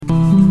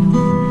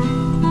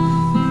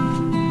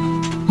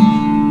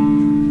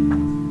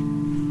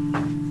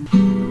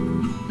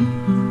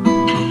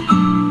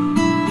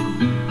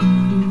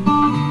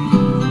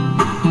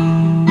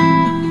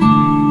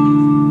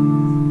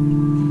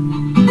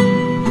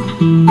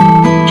Hello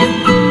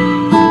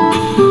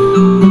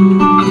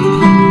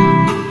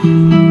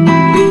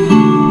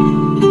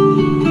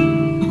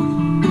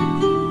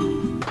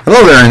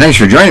there, and thanks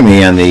for joining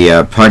me on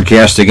the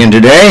podcast again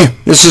today.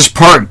 This is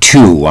part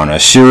 2 on a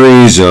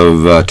series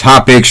of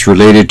topics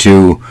related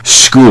to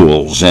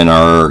schools and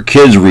our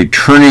kids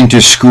returning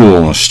to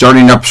school,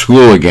 starting up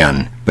school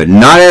again, but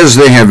not as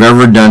they have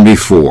ever done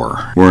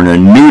before. We're in a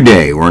new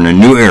day, we're in a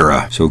new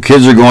era. So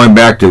kids are going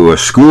back to a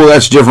school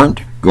that's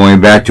different,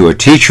 going back to a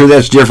teacher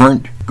that's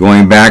different,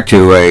 going back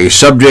to a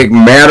subject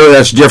matter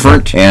that's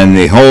different, and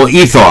the whole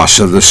ethos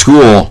of the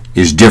school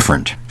is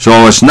different.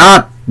 So it's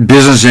not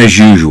business as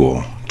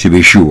usual, to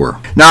be sure.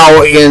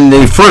 Now, in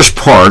the first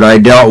part, I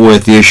dealt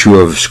with the issue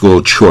of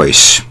school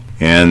choice,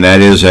 and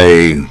that is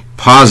a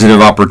positive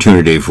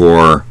opportunity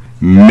for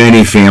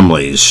many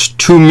families.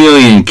 2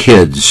 million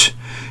kids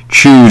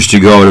choose to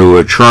go to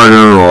a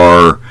charter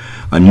or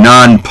a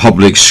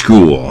non-public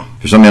school.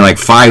 There's something like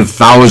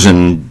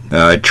 5,000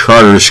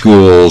 charter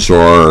schools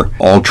or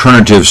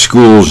alternative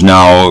schools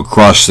now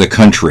across the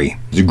country.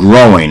 It's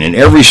growing, and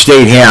every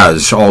state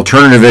has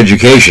alternative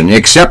education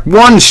except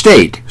one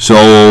state.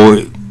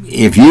 So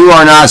if you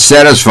are not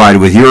satisfied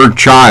with your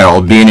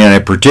child being in a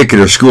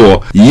particular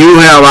school, you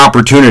have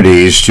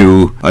opportunities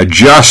to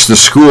adjust the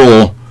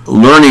school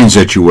learning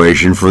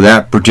situation for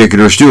that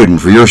particular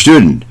student, for your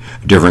student.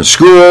 Different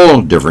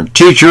school, different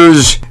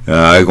teachers,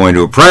 going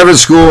to a private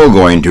school,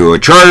 going to a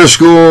charter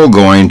school,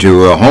 going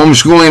to a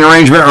homeschooling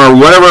arrangement, or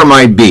whatever it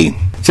might be.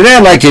 Today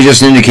I'd like to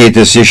just indicate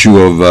this issue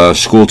of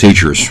school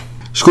teachers.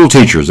 School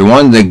teachers, the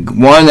one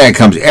that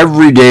comes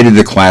every day to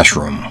the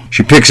classroom.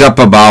 She picks up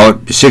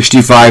about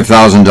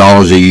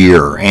 $65,000 a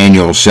year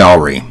annual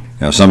salary.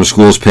 Now, some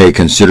schools pay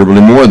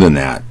considerably more than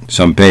that.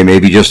 Some pay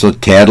maybe just a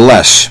tad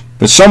less.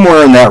 But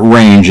somewhere in that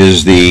range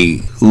is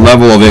the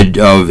level of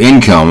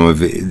income of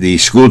the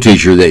school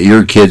teacher that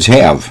your kids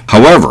have.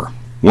 However,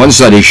 one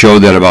study showed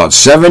that about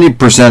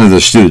 70% of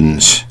the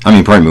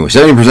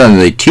 70% of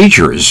the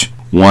teachers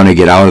want to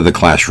get out of the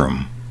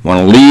classroom, want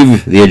to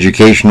leave the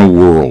educational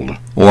world,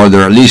 or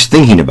they're at least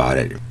thinking about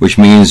it, which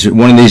means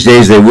one of these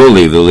days they'll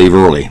leave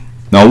early.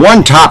 Now,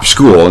 one top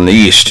school in the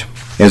East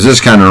has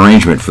this kind of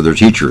arrangement for their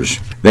teachers.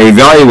 They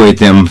evaluate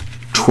them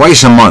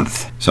twice a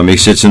month. Somebody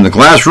sits in the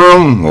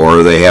classroom,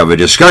 or they have a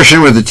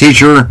discussion with the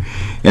teacher,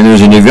 and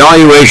there's an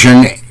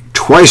evaluation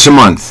twice a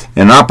month,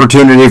 an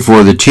opportunity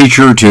for the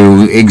teacher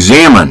to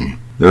examine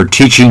their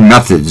teaching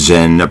methods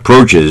and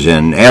approaches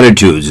and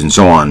attitudes and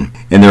so on.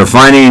 And they're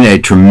finding a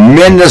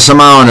tremendous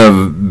amount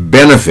of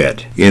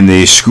benefit in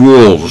the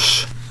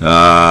schools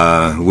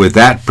with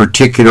that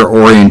particular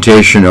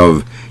orientation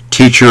of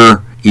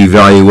teacher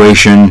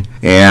evaluation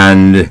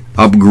and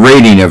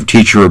upgrading of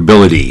teacher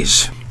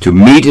abilities to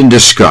meet and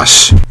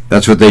discuss.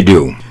 That's what they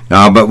do.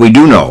 Now, but we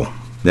do know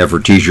that for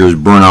teachers,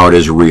 burnout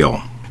is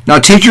real. Now,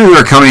 teachers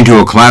are coming to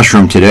a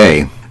classroom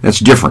today that's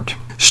different.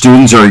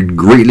 Students are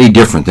greatly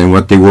different than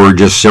what they were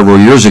just several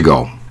years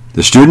ago.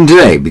 The student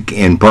today,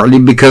 and partly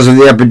because of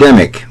the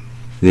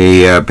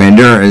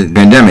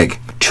pandemic,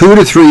 2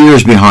 to 3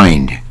 years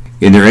behind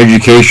in their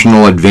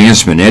educational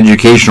advancement,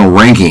 educational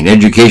ranking,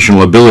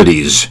 educational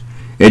abilities,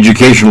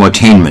 educational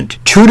attainment.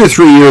 2 to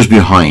 3 years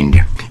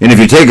behind. And if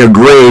you take a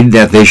grade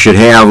that they should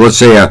have, let's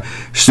say a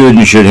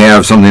student should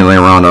have something like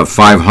around a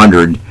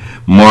 500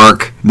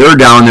 mark, they're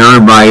down there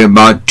by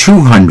about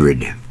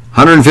 200.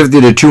 150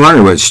 to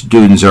 200 what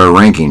students are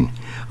ranking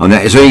on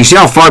that. So you can see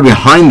how far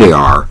behind they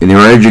are in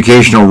their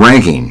educational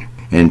ranking.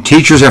 And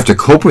teachers have to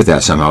cope with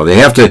that somehow. They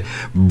have to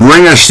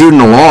bring a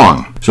student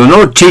along. So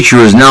no teacher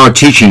is now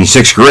teaching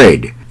 6th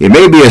grade. It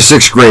may be a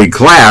 6th grade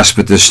class,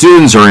 but the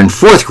students are in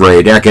 4th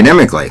grade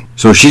academically.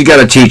 So she's got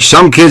to teach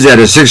some kids at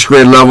a 6th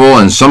grade level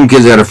and some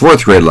kids at a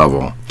 4th grade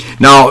level.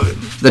 Now,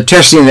 the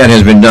testing that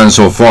has been done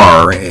so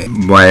far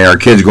by our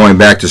kids going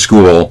back to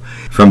school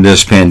from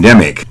this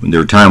pandemic,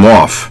 their time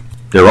off,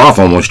 they're off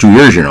almost 2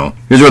 years, you know.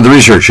 Here's what the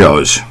research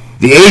shows.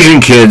 The Asian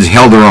kids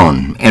held their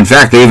own. In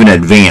fact, they even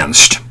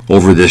advanced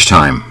over this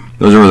time.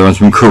 Those are the ones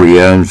from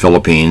Korea and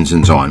Philippines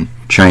and so on.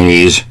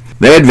 Chinese.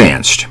 They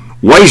advanced.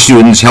 White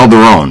students held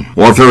their own.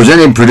 Or if there was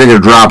any particular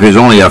drop, it was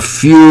only a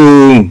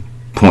few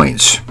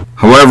points.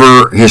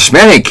 However,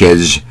 Hispanic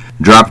kids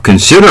dropped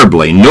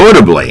considerably,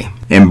 notably,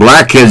 and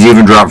black kids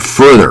even dropped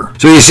further.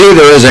 So you see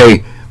there is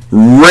a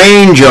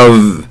range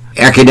of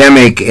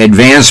academic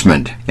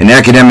advancement and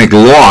academic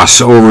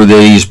loss over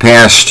these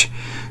past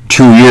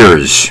 2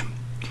 years.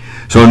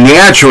 So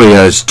naturally,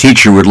 a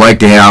teacher would like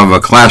to have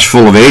a class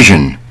full of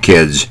Asian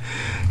kids,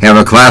 have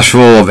a class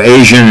full of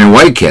Asian and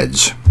white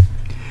kids,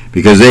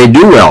 because they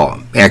do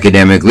well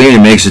academically and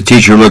it makes the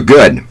teacher look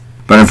good.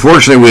 But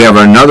unfortunately, we have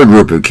another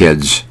group of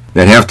kids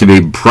that have to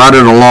be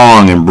prodded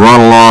along and brought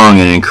along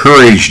and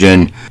encouraged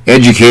and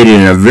educated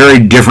in a very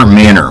different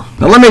manner.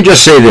 Now let me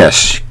just say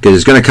this, because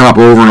it's going to come up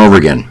over and over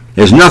again.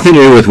 It has nothing to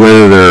do with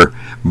whether they're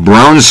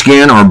brown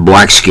skin or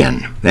black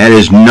skin. That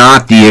is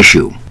not the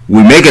issue.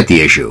 We make it the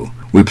issue.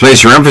 We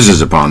place our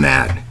emphasis upon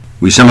that.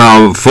 We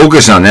somehow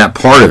focus on that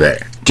part of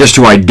it just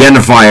to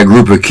identify a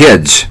group of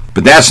kids.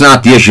 But that's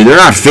not the issue. They're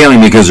not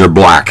failing because they're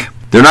black.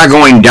 They're not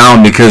going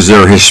down because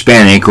they're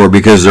Hispanic or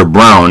because they're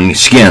brown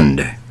skinned.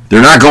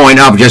 They're not going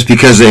up just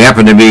because they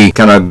happen to be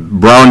kind of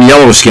brown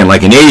yellow skin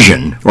like an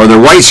Asian, or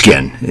they're white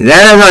skin.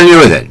 That has nothing to do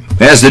with it.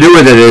 What has to do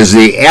with it is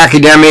the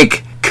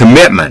academic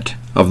commitment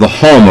of the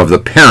home, of the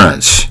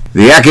parents,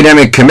 the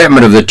academic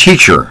commitment of the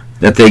teacher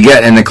that they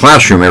get in the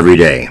classroom every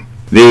day,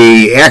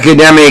 the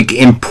academic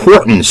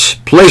importance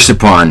placed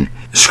upon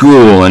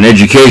school and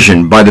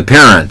education by the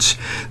parents,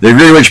 the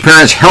degree to which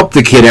parents help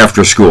the kid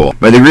after school,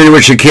 by the degree to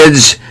which the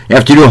kids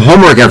have to do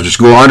homework after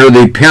school under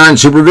the parent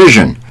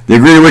supervision, the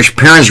degree to which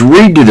parents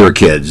read to their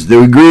kids,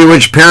 the degree to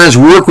which parents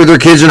work with their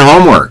kids in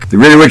homework, the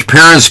degree to which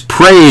parents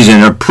praise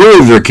and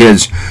approve their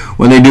kids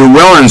when they do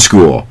well in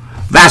school.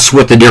 That's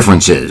what the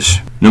difference is,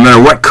 no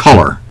matter what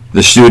color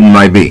the student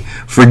might be.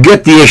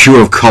 Forget the issue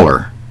of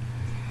color.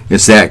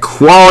 It's that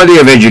quality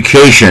of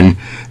education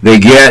they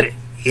get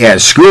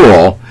at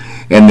school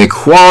and the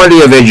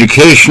quality of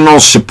educational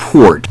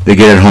support they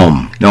get at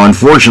home. Now,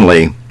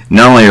 unfortunately,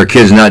 not only are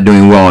kids not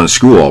doing well in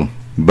school,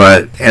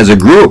 but as a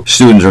group,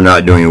 students are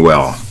not doing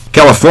well.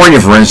 California,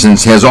 for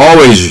instance, has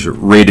always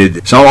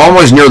rated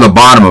almost near the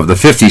bottom of the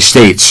 50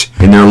 states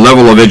in their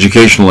level of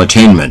educational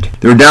attainment.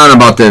 They're down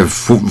about the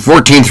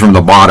 14th from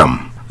the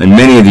bottom in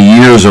many of the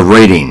years of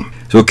rating.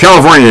 So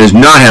California does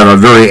not have a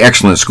very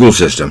excellent school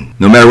system,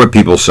 no matter what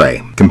people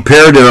say.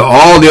 Compared to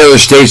all the other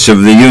states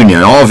of the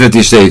Union, all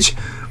 50 states,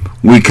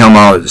 we come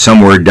out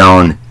somewhere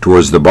down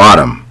towards the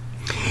bottom.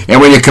 And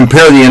when you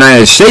compare the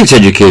United States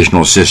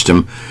educational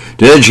system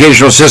to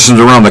educational systems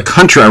around the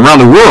country, around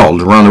the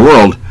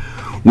world,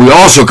 we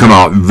also come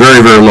out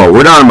very, very low.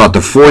 We're down about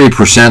the 40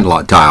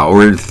 percentile.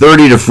 We're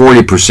 30 to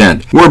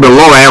 40%. We're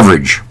below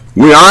average.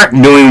 We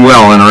aren't doing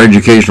well in our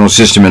educational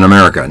system in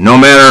America, no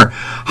matter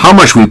how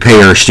much we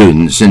pay our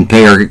students and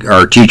pay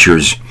our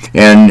teachers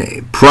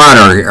and prod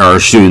our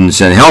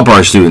students and help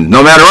our students.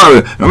 No matter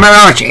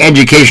how much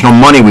educational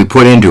money we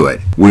put into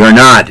it, we are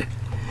not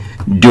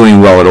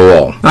doing well at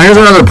all. Now, here's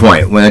another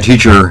point. When a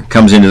teacher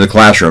comes into the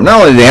classroom,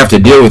 not only do they have to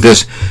deal with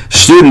this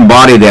student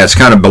body that's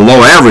kind of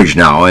below average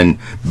now and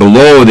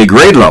below the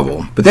grade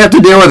level, but they have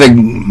to deal with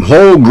a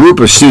whole group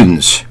of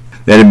students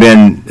that have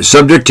been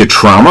subject to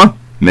trauma,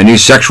 many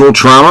sexual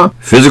trauma,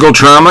 physical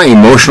trauma,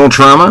 emotional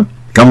trauma,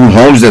 come from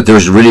homes that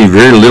there's really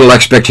very little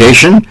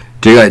expectation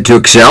to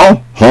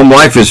excel. Home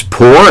life is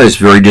poor, it's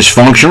very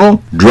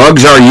dysfunctional.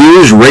 Drugs are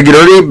used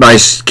regularly by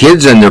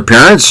kids and their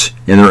parents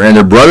and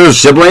their brothers,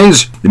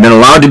 siblings. They've been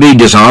allowed to be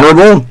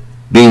dishonorable,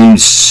 being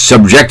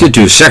subjected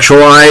to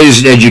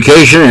sexualized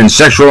education and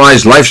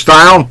sexualized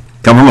lifestyle.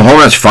 Come from a home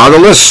that's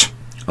fatherless,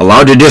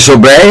 allowed to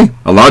disobey,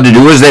 allowed to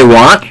do as they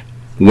want,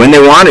 when they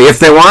want, if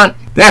they want.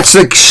 That's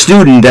the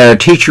student that a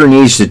teacher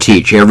needs to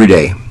teach every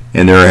day,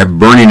 and they're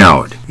burning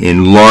out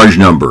in large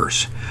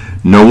numbers.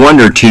 No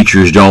wonder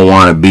teachers don't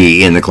want to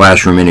be in the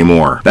classroom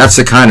anymore. That's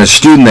the kind of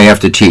student they have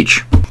to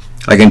teach.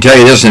 I can tell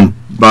you this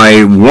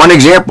by one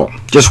example,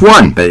 just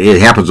one, but it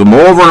happens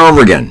over and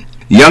over again.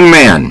 A young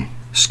man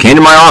came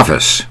to my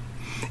office,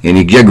 and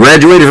he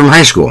graduated from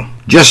high school,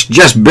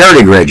 just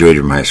barely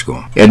graduated from high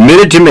school,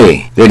 admitted to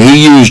me that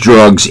he used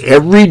drugs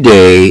every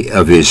day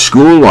of his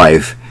school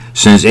life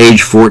since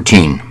age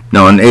 14.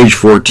 Now, on age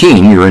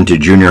 14, you're into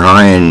junior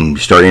high and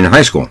starting in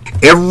high school.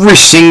 Every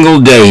single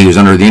day he was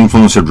under the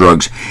influence of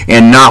drugs,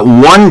 and not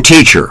one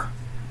teacher,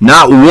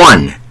 not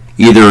one,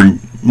 either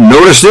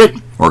noticed it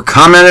or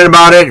commented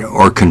about it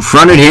or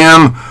confronted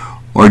him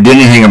or did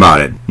anything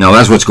about it. Now,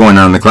 that's what's going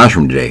on in the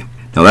classroom today.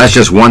 Now, that's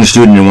just one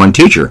student and one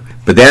teacher,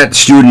 but that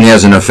student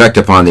has an effect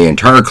upon the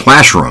entire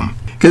classroom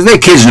because the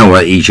kids know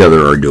what each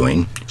other are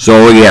doing.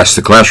 So, yes,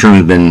 the classroom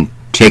has been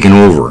taken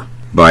over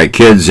by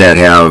kids that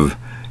have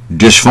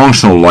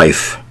dysfunctional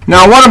life.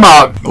 Now, what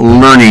about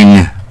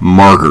learning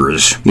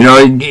markers? You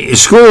know,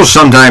 schools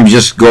sometimes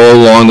just go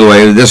along the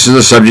way. This is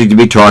the subject to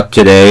be taught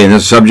today, and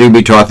this subject to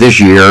be taught this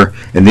year,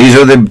 and these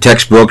are the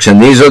textbooks,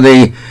 and these are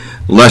the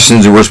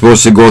lessons that we're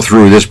supposed to go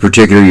through this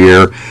particular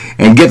year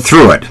and get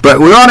through it. But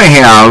we ought to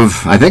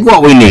have, I think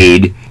what we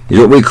need is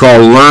what we call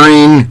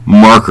learning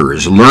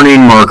markers. Learning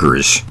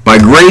markers. By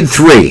grade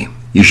 3,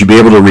 you should be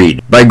able to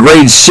read. By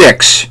grade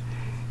 6,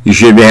 you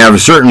should have a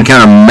certain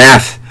kind of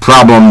math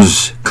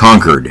problems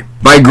conquered.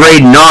 By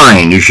grade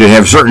 9, you should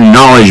have certain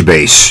knowledge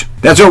base.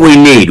 That's what we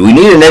need. We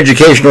need an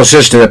educational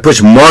system that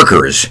puts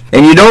markers.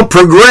 And you don't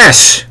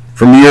progress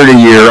from year to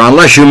year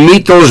unless you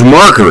meet those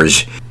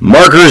markers.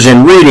 Markers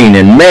in reading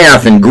and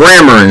math and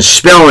grammar and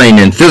spelling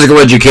and physical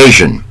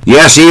education.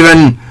 Yes,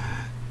 even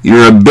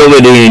your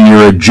ability and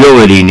your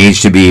agility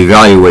needs to be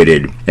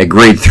evaluated at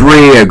grade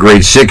 3, at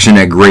grade 6, and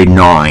at grade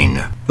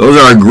 9.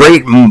 Those are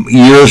great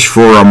years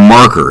for a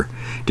marker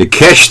to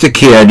catch the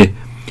kid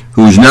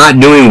who's not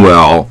doing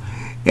well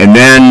and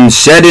then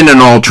set in an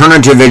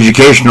alternative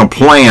educational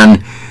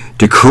plan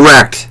to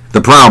correct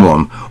the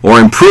problem or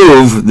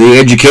improve the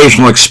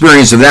educational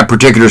experience of that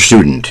particular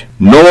student.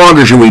 No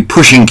longer should we be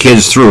pushing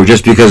kids through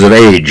just because of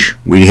age.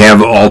 We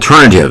have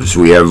alternatives.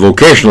 We have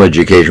vocational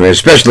education. We have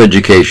special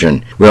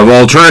education. We have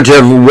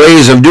alternative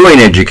ways of doing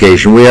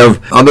education. We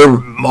have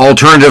other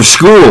alternative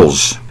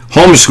schools,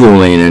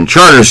 homeschooling and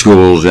charter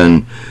schools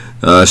and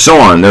so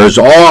on. There's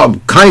all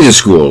kinds of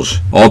schools,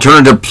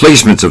 alternative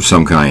placements of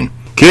some kind.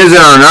 Kids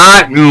that are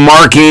not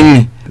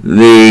marking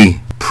the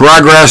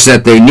progress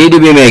that they need to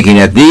be making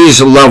at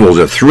these levels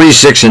of 3,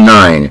 6, and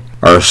 9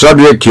 are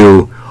subject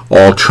to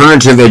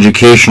alternative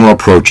educational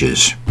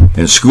approaches.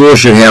 And schools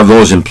should have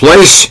those in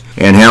place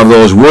and have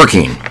those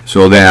working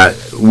so that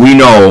we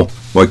know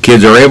what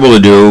kids are able to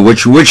do,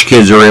 which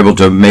kids are able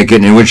to make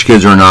it and which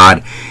kids are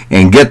not,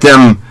 and get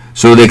them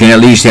so they can at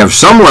least have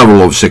some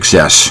level of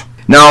success.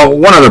 Now,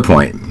 one other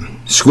point.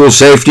 School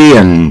safety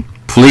and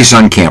police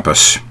on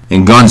campus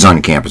and guns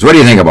on campus. What do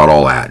you think about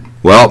all that?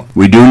 Well,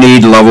 we do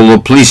need level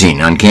of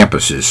policing on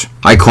campuses.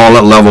 I call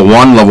it level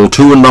 1, level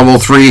 2, and level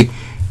 3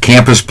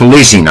 campus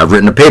policing. I've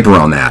written a paper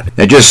on that.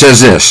 It just says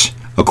this: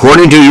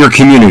 according to your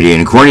community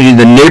and according to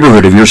the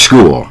neighborhood of your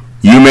school,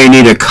 you may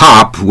need a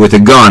cop with a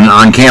gun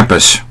on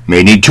campus.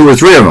 May need 2 or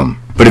 3 of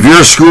them. But if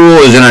your school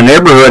is in a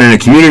neighborhood in a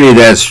community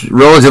that's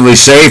relatively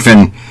safe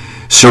and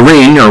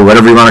serene, or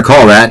whatever you want to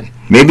call that,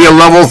 maybe a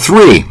level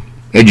 3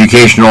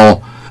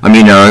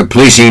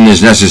 policing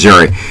is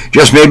necessary.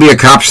 Just maybe a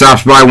cop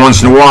stops by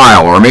once in a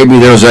while, or maybe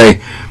there's a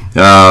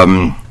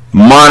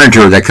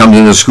monitor that comes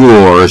into school,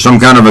 or some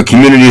kind of a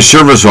community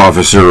service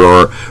officer,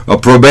 or a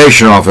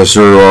probation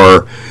officer,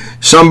 or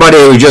somebody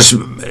who's just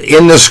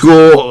in the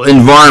school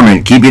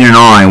environment keeping an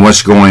eye on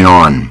what's going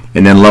on.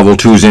 And then level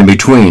 2's in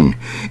between.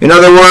 In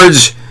other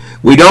words,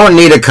 we don't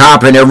need a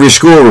cop in every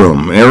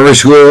schoolroom, every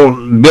school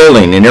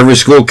building, in every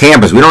school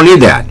campus. We don't need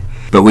that.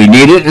 But we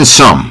need it in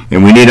some.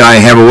 And we need to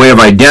have a way of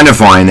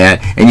identifying that.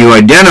 And you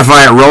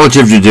identify it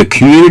relative to the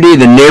community,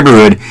 the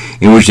neighborhood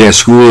in which that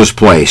school is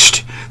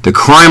placed, the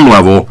crime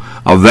level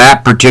of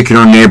that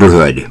particular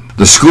neighborhood,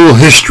 the school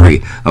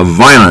history of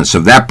violence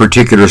of that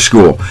particular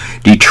school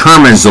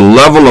determines the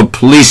level of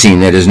policing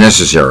that is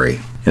necessary.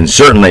 And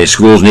certainly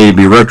schools need to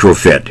be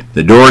retrofit.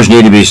 The doors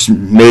need to be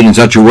made in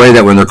such a way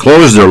that when they're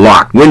closed, they're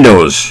locked.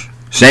 Windows,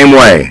 same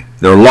way,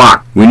 they're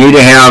locked. We need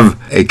to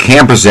have a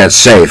campus that's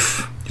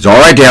safe. It's all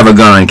right to have a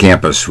gun on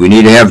campus. We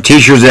need to have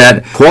teachers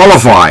that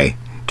qualify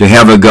to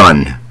have a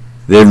gun.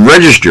 They've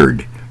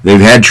registered,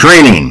 they've had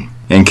training,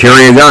 and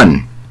carry a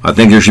gun. I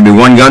think there should be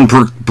 1 gun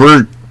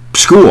per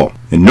school.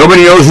 And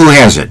nobody knows who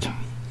has it.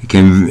 It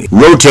can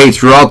rotate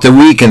throughout the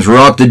week and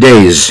throughout the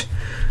days.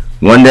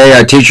 One day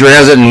a teacher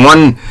has it in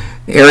one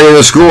area of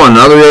the school, and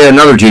another day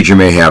another teacher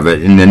may have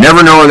it. And they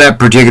never know where that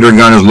particular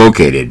gun is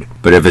located.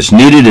 But if it's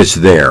needed, it's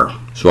there.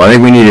 So I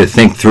think we need to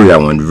think through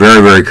that one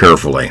very, very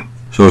carefully.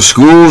 So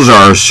schools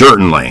are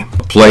certainly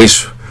a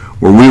place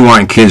where we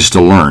want kids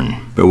to learn.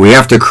 But we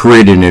have to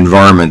create an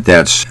environment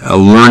that's a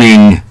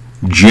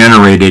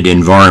learning-generated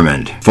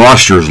environment.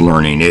 Fosters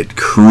learning. It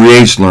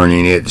creates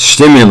learning. It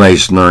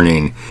stimulates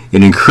learning.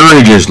 It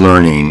encourages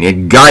learning.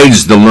 It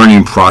guides the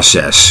learning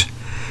process.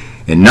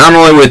 And not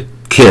only with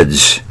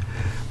kids,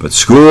 but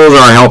schools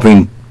are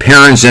helping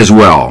parents as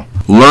well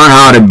learn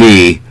how to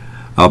be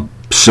a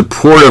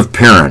supportive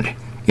parent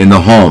in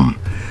the home.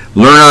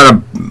 Learn how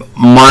to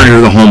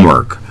monitor the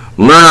homework.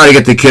 Learn how to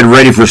get the kid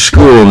ready for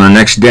school the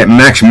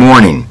next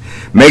morning.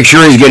 Make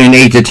sure he's getting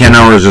 8 to 10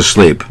 hours of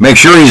sleep. Make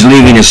sure he's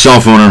leaving his cell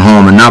phone at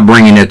home and not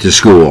bringing it to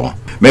school.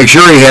 Make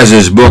sure he has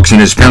his books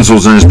and his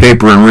pencils and his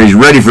paper and he's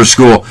ready for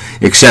school,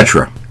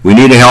 etc. We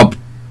need to help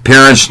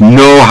parents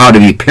know how to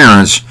be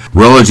parents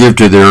relative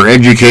to their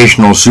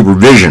educational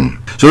supervision.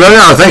 So there you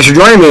are. Thanks for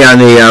joining me on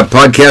the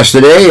podcast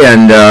today,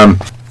 and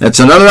that's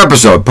another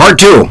episode, part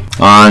 2,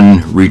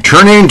 on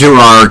returning to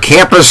our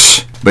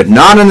campus, but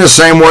not in the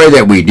same way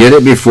that we did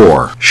it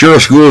before. Sure,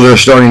 schools are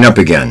starting up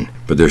again,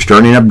 but they're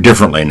starting up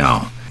differently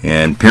now.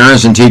 And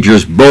parents and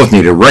teachers both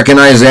need to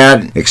recognize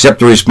that, accept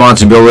the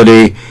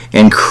responsibility,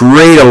 and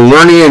create a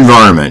learning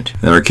environment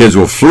that our kids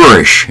will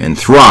flourish and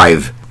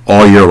thrive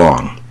all year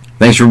long.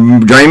 Thanks for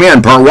joining me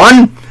on part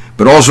 1,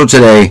 but also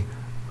today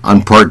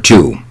on part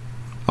 2.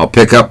 I'll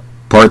pick up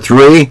part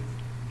 3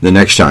 the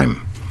next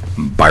time.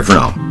 Bye for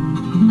now.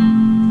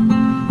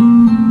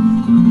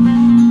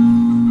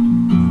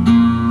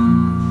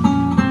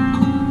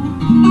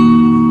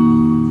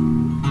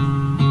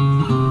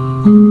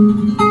 Thank you.